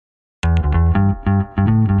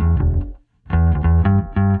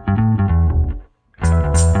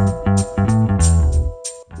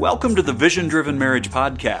Welcome to the Vision Driven Marriage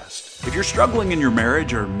Podcast. If you're struggling in your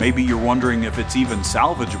marriage, or maybe you're wondering if it's even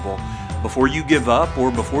salvageable, before you give up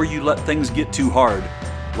or before you let things get too hard,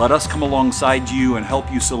 let us come alongside you and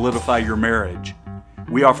help you solidify your marriage.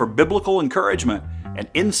 We offer biblical encouragement and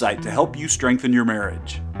insight to help you strengthen your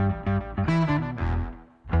marriage.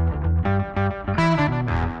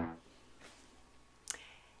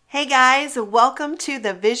 Hey guys, welcome to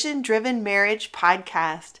the Vision Driven Marriage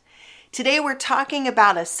Podcast. Today we're talking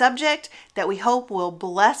about a subject that we hope will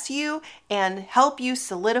bless you and help you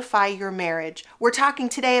solidify your marriage. We're talking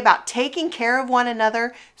today about taking care of one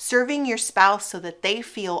another, serving your spouse so that they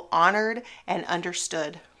feel honored and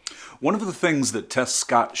understood. One of the things that Tess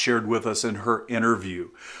Scott shared with us in her interview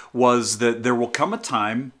was that there will come a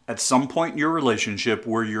time at some point in your relationship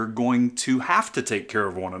where you're going to have to take care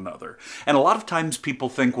of one another. And a lot of times people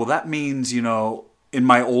think, well, that means, in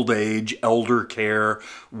my old age, elder care,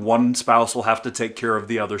 one spouse will have to take care of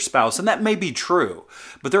the other spouse. And that may be true,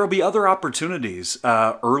 but there will be other opportunities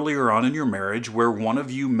earlier on in your marriage where one of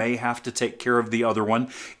you may have to take care of the other one,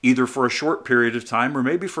 either for a short period of time or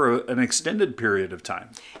maybe for an extended period of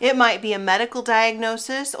time. It might be a medical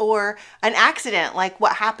diagnosis or an accident like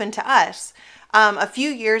what happened to us. A few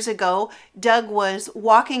years ago, Doug was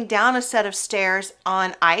walking down a set of stairs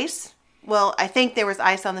on ice. Well, I think there was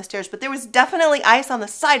ice on the stairs, but there was definitely ice on the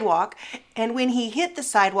sidewalk. And when he hit the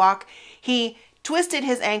sidewalk, he twisted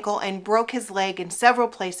his ankle and broke his leg in several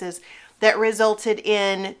places. That resulted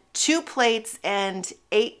in 2 plates and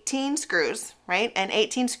 18 screws, right? And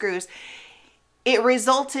 18 screws. It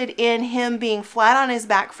resulted in him being flat on his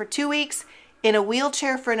back for 2 weeks, in a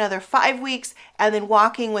wheelchair for another 5 weeks, and then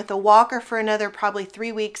walking with a walker for another probably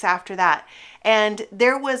 3 weeks after that. And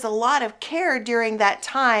there was a lot of care during that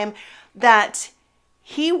time that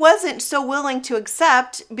he wasn't so willing to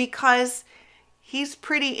accept because he's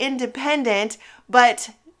pretty independent, but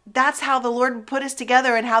that's how the Lord put us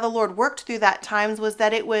together, and how the Lord worked through that times was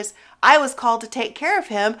that I was called to take care of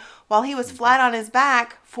him while he was flat on his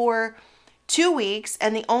back for 2 weeks,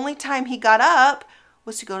 and the only time he got up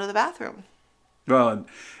was to go to the bathroom. Well,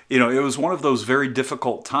 it was one of those very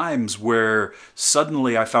difficult times where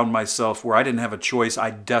suddenly I found myself where I didn't have a choice. I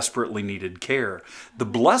desperately needed care. The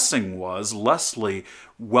blessing was Leslie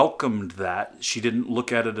welcomed that. She didn't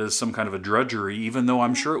look at it as some kind of a drudgery, even though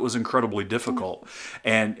I'm sure it was incredibly difficult.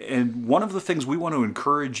 And one of the things we want to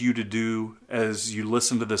encourage you to do as you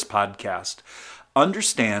listen to this podcast,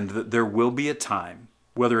 understand that there will be a time,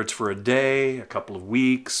 whether it's for a day, a couple of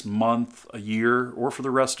weeks, month, a year, or for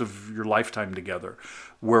the rest of your lifetime together,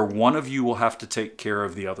 where one of you will have to take care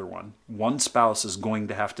of the other one. One spouse is going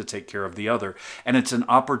to have to take care of the other. And it's an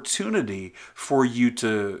opportunity for you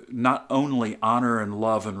to not only honor and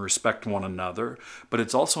love and respect one another, but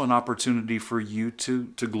it's also an opportunity for you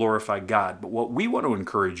to glorify God. But what we want to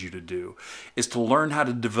encourage you to do is to learn how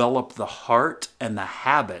to develop the heart and the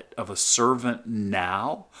habit of a servant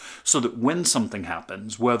now, so that when something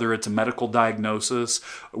happens, whether it's a medical diagnosis,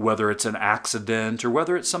 whether it's an accident, or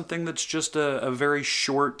whether it's something that's just a very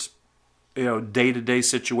short, day-to-day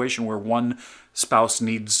situation where one spouse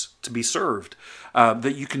needs to be served,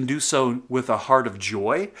 that you can do so with a heart of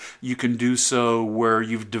joy. You can do so where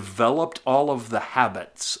you've developed all of the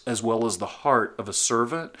habits as well as the heart of a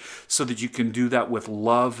servant, so that you can do that with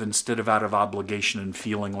love instead of out of obligation and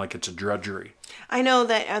feeling like it's a drudgery. I know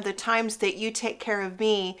that at the times that you take care of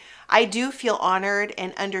me, I do feel honored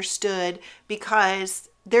and understood, because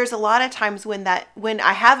there's a lot of times when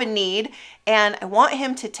I have a need and I want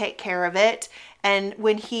him to take care of it, and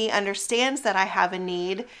when he understands that I have a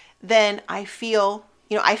need, then I feel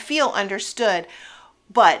understood.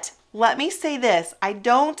 But let me say this,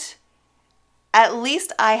 at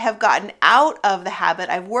least I have gotten out of the habit,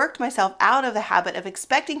 I've worked myself out of the habit of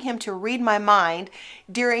expecting him to read my mind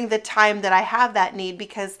during the time that I have that need,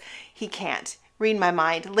 because he can't read my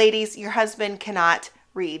mind. Ladies, your husband cannot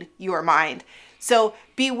read your mind. So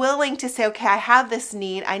be willing to say, okay, I have this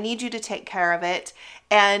need. I need you to take care of it.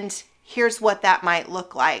 And here's what that might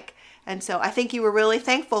look like. And so I think you were really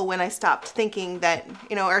thankful when I stopped thinking that,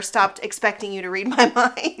 or stopped expecting you to read my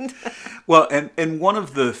mind. Well, and one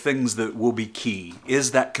of the things that will be key is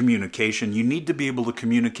that communication. You need to be able to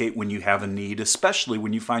communicate when you have a need, especially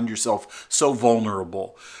when you find yourself so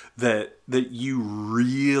vulnerable that you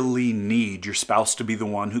really need your spouse to be the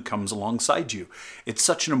one who comes alongside you. It's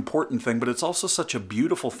such an important thing, but it's also such a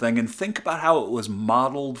beautiful thing. And think about how it was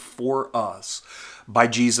modeled for us by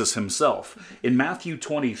Jesus himself. In Matthew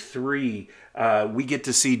 23, we get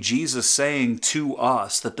to see Jesus saying to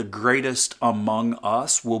us that the greatest among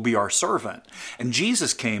us will be our servant. And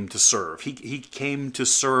Jesus came to serve. He came to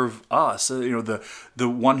serve us. The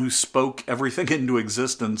one who spoke everything into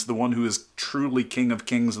existence, the one who is truly King of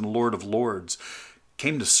Kings and Lord of Lords,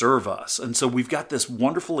 came to serve us. And so we've got this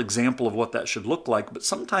wonderful example of what that should look like. But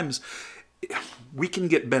sometimes we can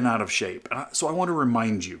get bent out of shape. So I want to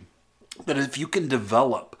remind you that if you can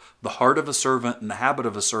develop the heart of a servant and the habit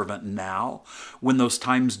of a servant now, when those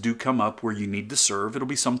times do come up where you need to serve, it'll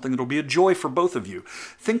be something that'll be a joy for both of you.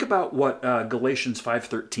 Think about what Galatians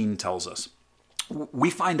 5:13 tells us. We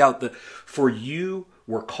find out that for you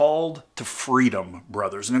were called to freedom,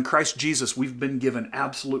 brothers. And in Christ Jesus, we've been given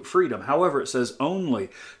absolute freedom. However, it says only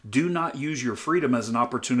do not use your freedom as an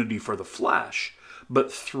opportunity for the flesh,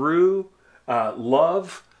 but through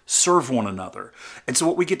love, serve one another. And so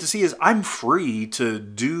what we get to see is I'm free to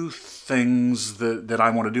do things that I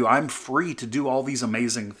want to do. I'm free to do all these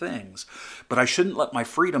amazing things. But I shouldn't let my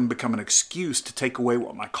freedom become an excuse to take away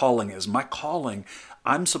what my calling is. My calling,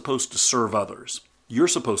 I'm supposed to serve others. You're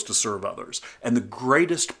supposed to serve others. And the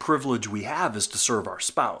greatest privilege we have is to serve our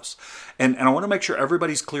spouse. And I want to make sure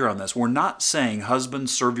everybody's clear on this. We're not saying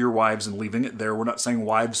husbands serve your wives and leaving it there. We're not saying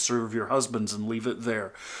wives serve your husbands and leave it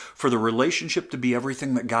there. For the relationship to be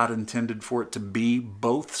everything that God intended for it to be,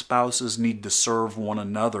 both spouses need to serve one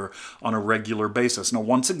another on a regular basis. Now,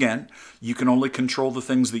 once again, you can only control the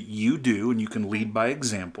things that you do and you can lead by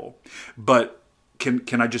example. But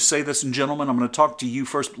Can I just say this, and gentlemen, I'm going to talk to you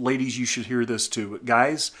first. Ladies, you should hear this too. But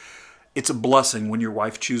guys, it's a blessing when your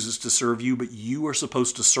wife chooses to serve you, but you are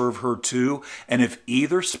supposed to serve her too. And if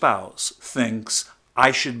either spouse thinks,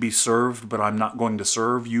 I should be served, but I'm not going to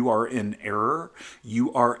serve, you are in error.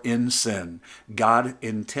 You are in sin. God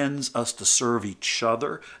intends us to serve each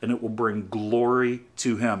other, and it will bring glory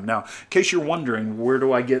to Him. Now, in case you're wondering, where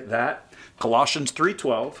do I get that? Colossians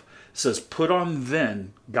 3:12. Says, put on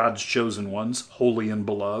then, God's chosen ones, holy and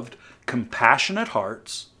beloved, compassionate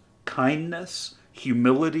hearts, kindness,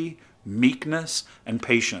 humility, meekness, and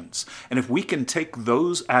patience. And if we can take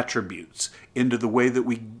those attributes into the way that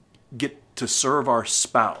we get to serve our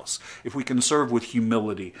spouse, if we can serve with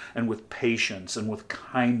humility and with patience and with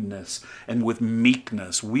kindness and with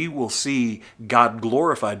meekness, we will see God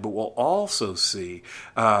glorified, but we'll also see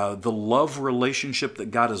the love relationship that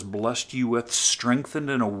God has blessed you with strengthened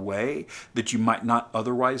in a way that you might not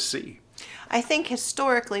otherwise see. I think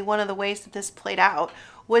historically one of the ways that this played out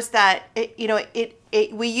was that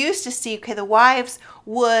we used to see, the wives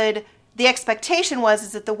would. The expectation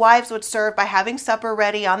is that the wives would serve by having supper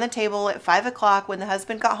ready on the table at 5:00 when the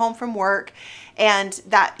husband got home from work, and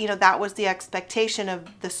that was the expectation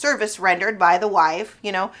of the service rendered by the wife,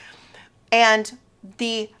 and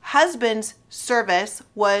the husband's service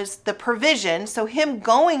was the provision. So him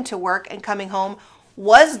going to work and coming home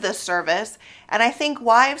was the service, and I think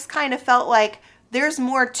wives kind of felt like there's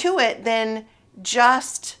more to it than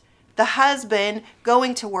just the husband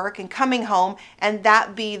going to work and coming home and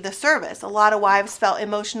that be the service. A lot of wives felt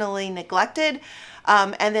emotionally neglected,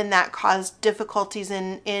 and then that caused difficulties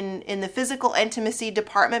in the physical intimacy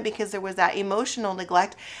department because there was that emotional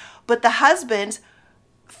neglect. But the husbands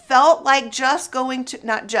felt like going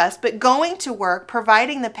to work,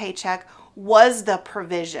 providing the paycheck was the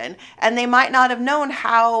provision, and they might not have known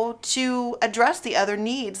how to address the other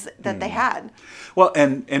needs that they had. Well,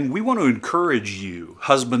 and we want to encourage you,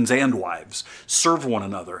 husbands and wives, serve one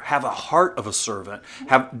another, have a heart of a servant,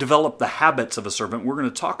 develop the habits of a servant. We're going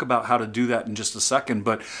to talk about how to do that in just a second,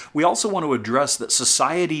 but we also want to address that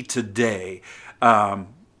society today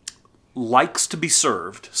likes to be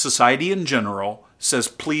served. Society in general says,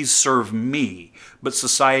 please serve me, but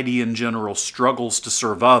society in general struggles to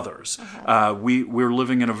serve others. We're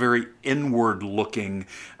living in a very inward-looking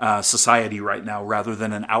society right now rather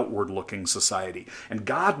than an outward-looking society. And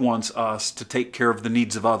God wants us to take care of the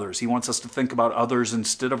needs of others. He wants us to think about others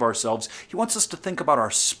instead of ourselves. He wants us to think about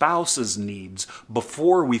our spouse's needs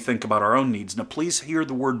before we think about our own needs. Now, please hear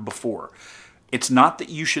the word before. It's not that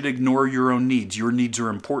you should ignore your own needs. Your needs are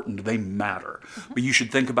important. They matter. But you should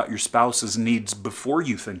think about your spouse's needs before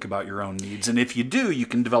you think about your own needs. And if you do, you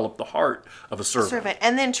can develop the heart of a servant.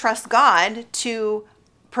 And then trust God to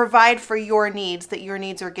provide for your needs, that your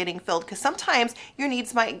needs are getting filled. Because sometimes your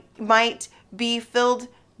needs might be filled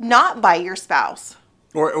not by your spouse.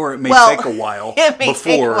 Or it may take a while. It may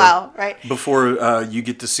take a while, right? Before you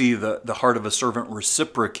get to see the heart of a servant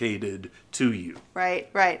reciprocated to you.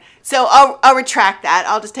 Right. So I'll retract that.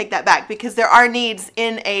 I'll just take that back, because there are needs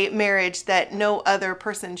in a marriage that no other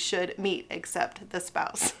person should meet except the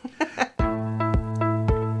spouse.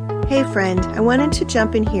 Hey friend, I wanted to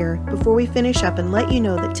jump in here before we finish up and let you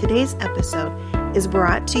know that today's episode is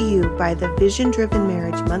brought to you by the Vision Driven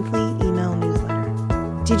Marriage monthly email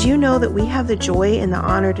newsletter. Did you know that we have the joy and the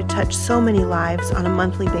honor to touch so many lives on a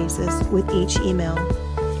monthly basis with each email?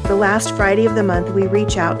 The last Friday of the month, we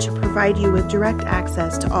reach out to provide you with direct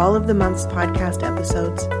access to all of the month's podcast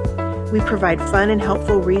episodes. We provide fun and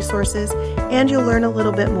helpful resources, and you'll learn a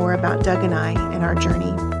little bit more about Doug and I and our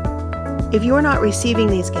journey. If you're not receiving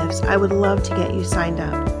these gifts, I would love to get you signed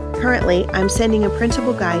up. Currently, I'm sending a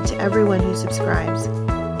printable guide to everyone who subscribes.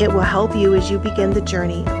 It will help you as you begin the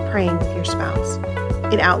journey of praying with your spouse.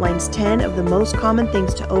 It outlines 10 of the most common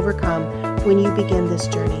things to overcome when you begin this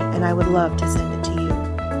journey, and I would love to send it to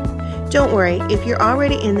you. Don't worry, if you're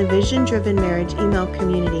already in the Vision Driven Marriage email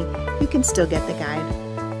community, you can still get the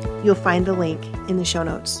guide. You'll find the link in the show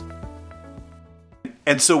notes.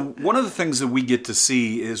 And so one of the things that we get to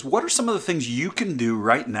see is what are some of the things you can do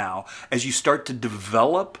right now as you start to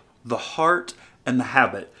develop the heart and the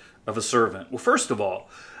habit of a servant? Well, first of all,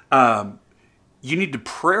 you need to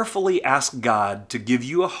prayerfully ask God to give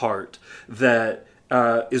you a heart that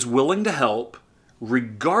is willing to help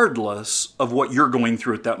regardless of what you're going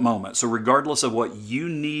through at that moment. So regardless of what you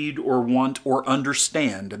need or want or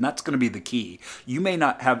understand, and that's going to be the key. You may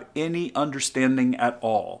not have any understanding at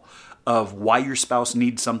all of why your spouse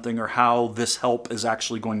needs something or how this help is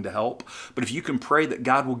actually going to help. But if you can pray that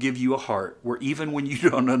God will give you a heart where even when you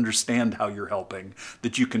don't understand how you're helping,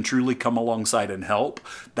 that you can truly come alongside and help,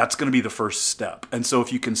 that's going to be the first step. And so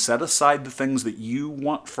if you can set aside the things that you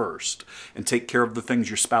want first and take care of the things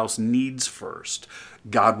your spouse needs first,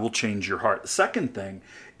 God will change your heart. The second thing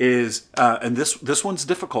is, and this one's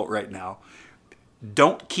difficult right now,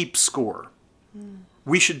 don't keep score.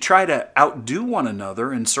 We should try to outdo one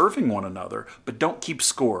another in serving one another, but don't keep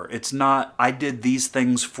score. It's not, I did these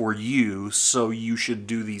things for you, so you should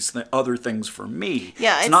do these other things for me.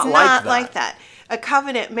 Yeah, it's not like that. A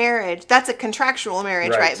covenant marriage, that's a contractual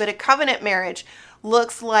marriage, right? But a covenant marriage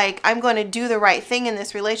looks like I'm going to do the right thing in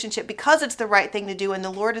this relationship because it's the right thing to do, and the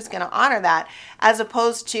Lord is going to honor that, as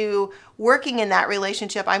opposed to working in that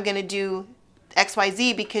relationship, I'm going to do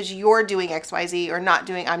XYZ because you're doing XYZ, or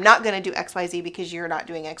I'm not going to do XYZ because you're not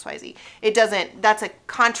doing XYZ. That's a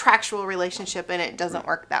contractual relationship, and it doesn't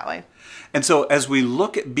work that way. And so as we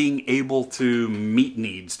look at being able to meet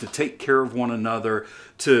needs, to take care of one another,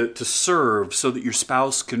 to serve so that your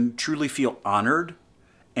spouse can truly feel honored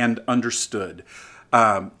and understood,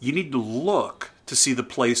 you need to look to see the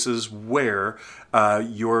places where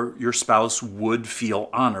your spouse would feel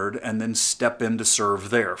honored and then step in to serve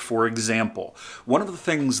there. For example, one of the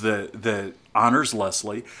things that honors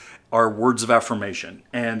Leslie are words of affirmation.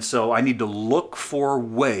 And so I need to look for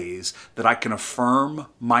ways that I can affirm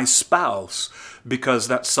my spouse because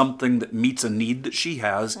that's something that meets a need that she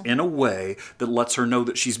has in a way that lets her know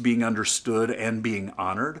that she's being understood and being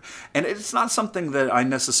honored. And it's not something that I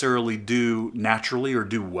necessarily do naturally or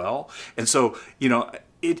do well. And so,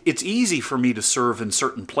 it's easy for me to serve in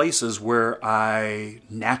certain places where I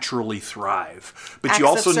naturally thrive. But you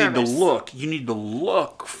also need to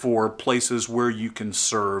look for places where you can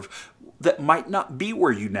serve that might not be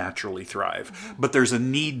where you naturally thrive, but there's a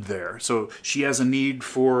need there. So she has a need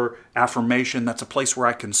for affirmation. That's a place where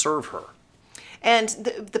I can serve her. And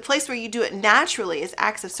the place where you do it naturally is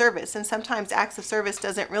acts of service. And sometimes acts of service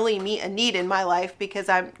doesn't really meet a need in my life because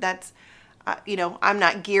I'm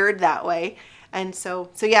not geared that way. And so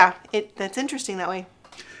yeah, that's interesting that way.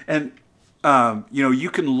 And, you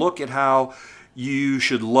can look at how you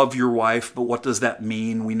should love your wife, but what does that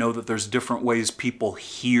mean? We know that there's different ways people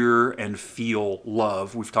hear and feel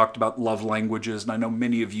love. We've talked about love languages, and I know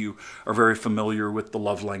many of you are very familiar with the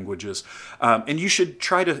love languages. And you should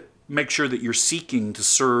try to make sure that you're seeking to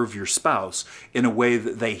serve your spouse in a way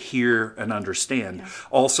that they hear and understand. Yeah.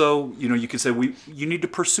 Also, you can say you need to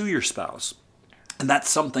pursue your spouse. And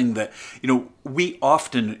that's something that, we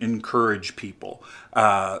often encourage people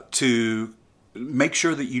to make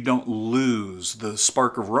sure that you don't lose the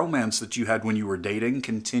spark of romance that you had when you were dating.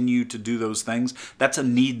 Continue to do those things. That's a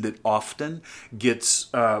need that often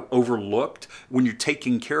gets overlooked when you're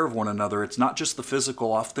taking care of one another. It's not just the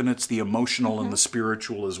physical. Often it's the emotional and the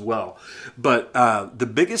spiritual as well. But the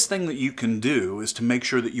biggest thing that you can do is to make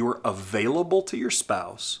sure that you are available to your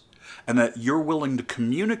spouse and that you're willing to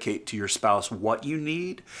communicate to your spouse what you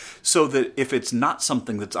need, so that if it's not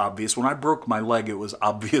something that's obvious, when I broke my leg, it was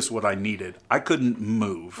obvious what I needed. I couldn't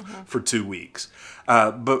move for 2 weeks.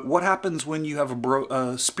 But what happens when you have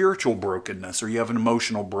a spiritual brokenness or you have an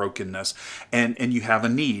emotional brokenness and you have a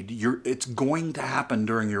need? It's going to happen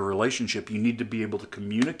during your relationship. You need to be able to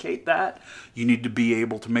communicate that. You need to be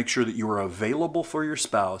able to make sure that you are available for your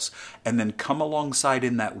spouse and then come alongside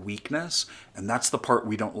in that weakness. And that's the part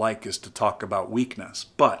we don't like, is to talk about weakness.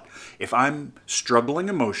 But if I'm struggling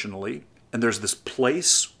emotionally, and there's this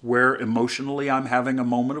place where emotionally I'm having a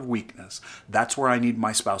moment of weakness, that's where I need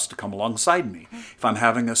my spouse to come alongside me. If I'm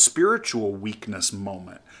having a spiritual weakness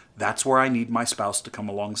moment, that's where I need my spouse to come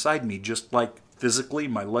alongside me. Just like physically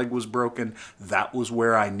my leg was broken, that was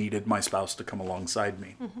where I needed my spouse to come alongside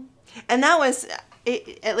me. Mm-hmm. And that was,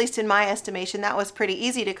 at least in my estimation, that was pretty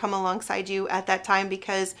easy to come alongside you at that time,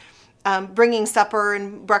 because bringing supper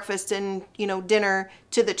and breakfast and dinner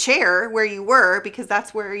to the chair where you were, because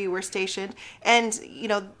that's where you were stationed, and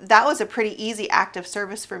that was a pretty easy act of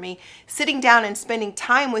service for me. Sitting down and spending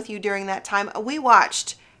time with you during that time, we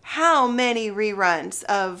watched how many reruns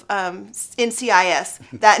of NCIS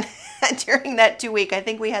that during that 2 week. I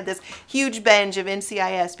think we had this huge binge of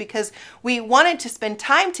NCIS because we wanted to spend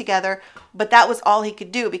time together, but that was all he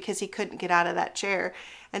could do because he couldn't get out of that chair.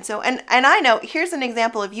 And so, and I know, here's an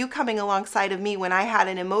example of you coming alongside of me when I had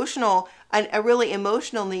a really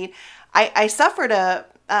emotional need. I suffered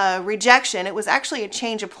a rejection. It was actually a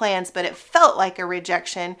change of plans, but it felt like a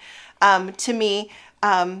rejection to me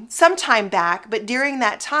some time back. But during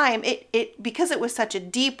that time, it because it was such a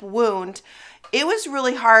deep wound, it was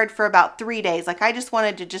really hard for about 3 days. Like, I just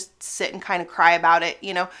wanted to just sit and kind of cry about it,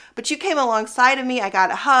 But you came alongside of me. I got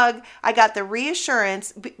a hug. I got the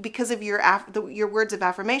reassurance because of your words of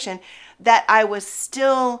affirmation that I was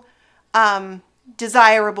still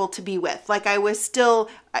desirable to be with. Like,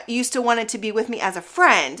 you still wanted to be with me as a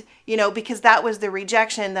friend, because that was the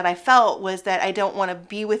rejection that I felt, was that I don't want to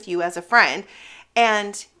be with you as a friend.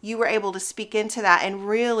 And you were able to speak into that and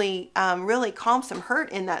really, really calm some hurt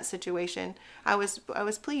in that situation. I was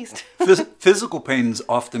pleased. Physical pain's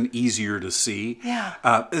often easier to see. Yeah.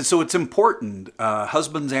 So it's important,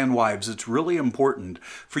 husbands and wives, it's really important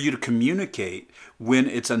for you to communicate when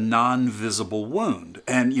it's a non-visible wound.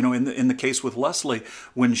 And, in the case with Leslie,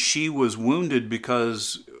 when she was wounded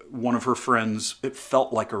because one of her friends, it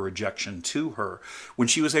felt like a rejection to her. When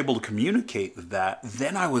she was able to communicate that,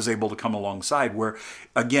 then I was able to come alongside where,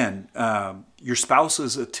 again, your spouse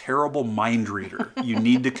is a terrible mind reader. You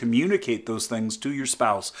need to communicate those things to your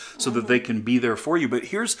spouse so that they can be there for you. But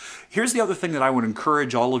here's the other thing that I would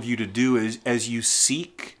encourage all of you to do is, as you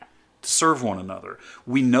seek to serve one another.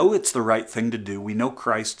 We know it's the right thing to do. We know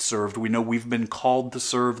Christ served. We know we've been called to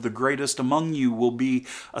serve. The greatest among you will be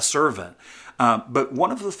a servant. But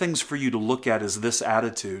one of the things for you to look at is this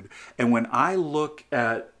attitude. And when I look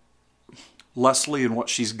at Leslie and what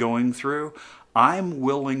she's going through, I'm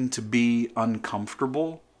willing to be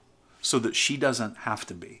uncomfortable so that she doesn't have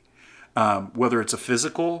to be. Whether it's a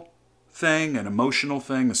physical thing, an emotional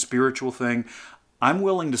thing, a spiritual thing, I'm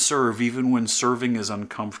willing to serve even when serving is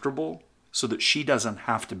uncomfortable so that she doesn't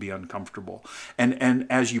have to be uncomfortable. And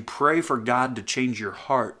as you pray for God to change your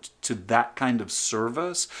heart to that kind of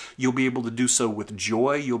service, you'll be able to do so with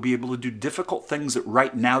joy. You'll be able to do difficult things that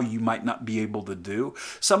right now you might not be able to do.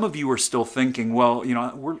 Some of you are still thinking, well,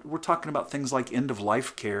 we're talking about things like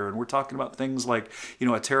end-of-life care, and we're talking about things like,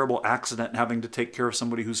 a terrible accident and having to take care of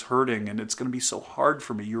somebody who's hurting, and it's going to be so hard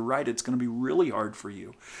for me. You're right, it's going to be really hard for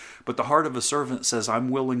you. But the heart of a servant says, I'm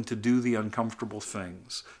willing to do the uncomfortable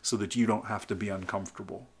things so that you don't have to be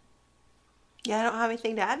uncomfortable. Yeah, I don't have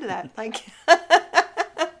anything to add to that. Like,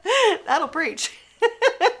 that'll preach.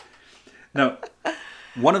 Now,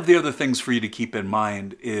 one of the other things for you to keep in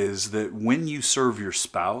mind is that when you serve your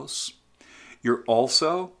spouse, you're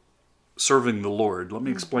also serving the Lord. Let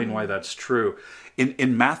me explain why that's true.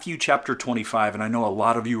 In Matthew chapter 25, and I know a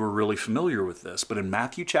lot of you are really familiar with this, but in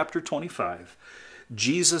Matthew chapter 25,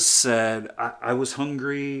 Jesus said, I was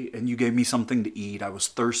hungry and you gave me something to eat. I was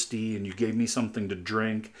thirsty and you gave me something to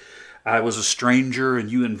drink. I was a stranger and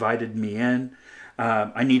you invited me in.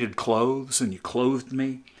 I needed clothes and you clothed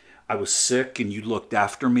me. I was sick and you looked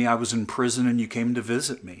after me. I was in prison and you came to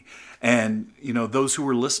visit me. And, those who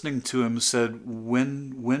were listening to him said,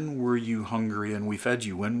 when were you hungry and we fed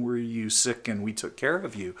you? When were you sick and we took care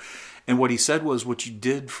of you? And what he said was, what you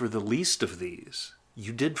did for the least of these,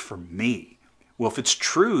 you did for me. Well, if it's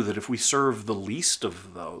true that if we serve the least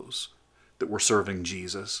of those, that we're serving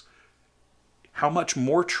Jesus, how much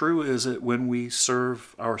more true is it when we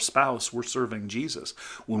serve our spouse, we're serving Jesus?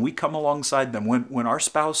 When we come alongside them, when our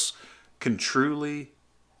spouse can truly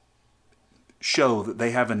show that they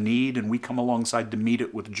have a need and we come alongside to meet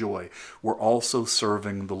it with joy, we're also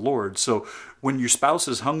serving the Lord. So when your spouse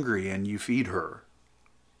is hungry and you feed her,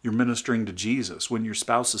 you're ministering to Jesus. When your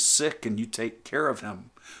spouse is sick and you take care of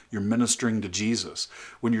him, you're ministering to Jesus.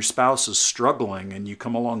 When your spouse is struggling and you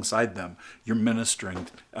come alongside them, you're ministering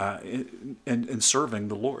and serving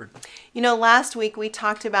the Lord. You know, last week we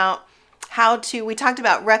talked about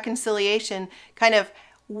reconciliation, kind of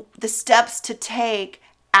the steps to take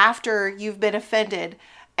after you've been offended.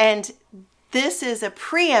 And this is a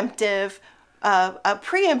preemptive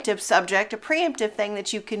subject, a preemptive thing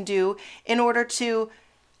that you can do in order to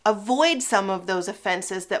avoid some of those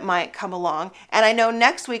offenses that might come along. And I know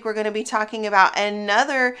next week we're going to be talking about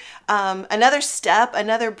another step,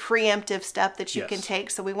 another preemptive step that you can take.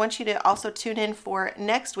 So we want you to also tune in for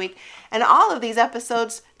next week. And all of these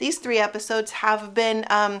episodes, these 3 episodes, have been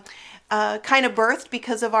kind of birthed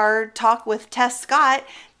because of our talk with Tess Scott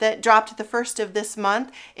that dropped the first of this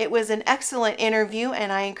month. It was an excellent interview,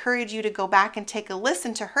 and I encourage you to go back and take a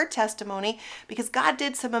listen to her testimony, because God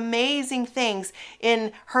did some amazing things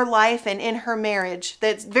in her life and in her marriage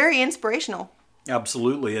that's very inspirational.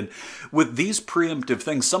 Absolutely. And with these preemptive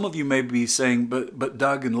things, some of you may be saying, but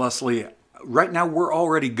Doug and Leslie, right now we're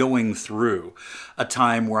already going through a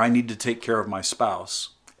time where I need to take care of my spouse.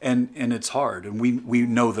 And it's hard, and we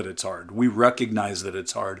know that it's hard. We recognize that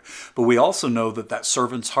it's hard, but we also know that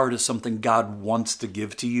servant's heart is something God wants to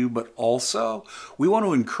give to you, but also we want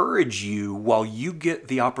to encourage you while you get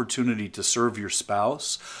the opportunity to serve your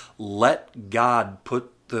spouse, let God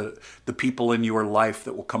put the people in your life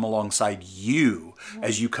that will come alongside you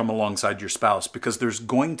as you come alongside your spouse, because there's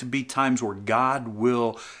going to be times where God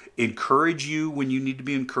will encourage you when you need to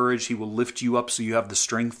be encouraged. He will lift you up so you have the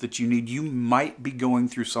strength that you need. You might be going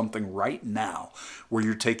through something right now where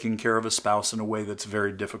you're taking care of a spouse in a way that's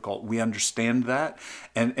very difficult. We understand that,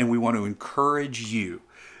 and we want to encourage you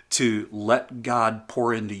to let God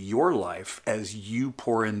pour into your life as you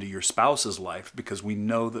pour into your spouse's life, because we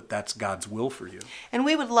know that that's God's will for you. And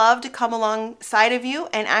we would love to come alongside of you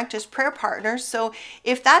and act as prayer partners. So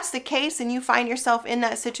if that's the case and you find yourself in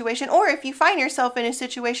that situation, or if you find yourself in a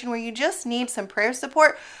situation where you just need some prayer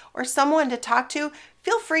support or someone to talk to,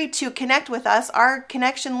 feel free to connect with us. Our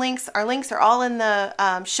connection links, our links are all in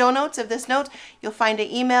the show notes of this note. You'll find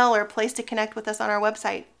an email or a place to connect with us on our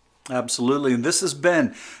website. Absolutely. And this has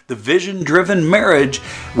been the Vision Driven Marriage,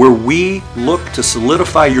 where we look to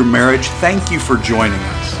solidify your marriage. Thank you for joining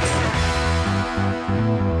us.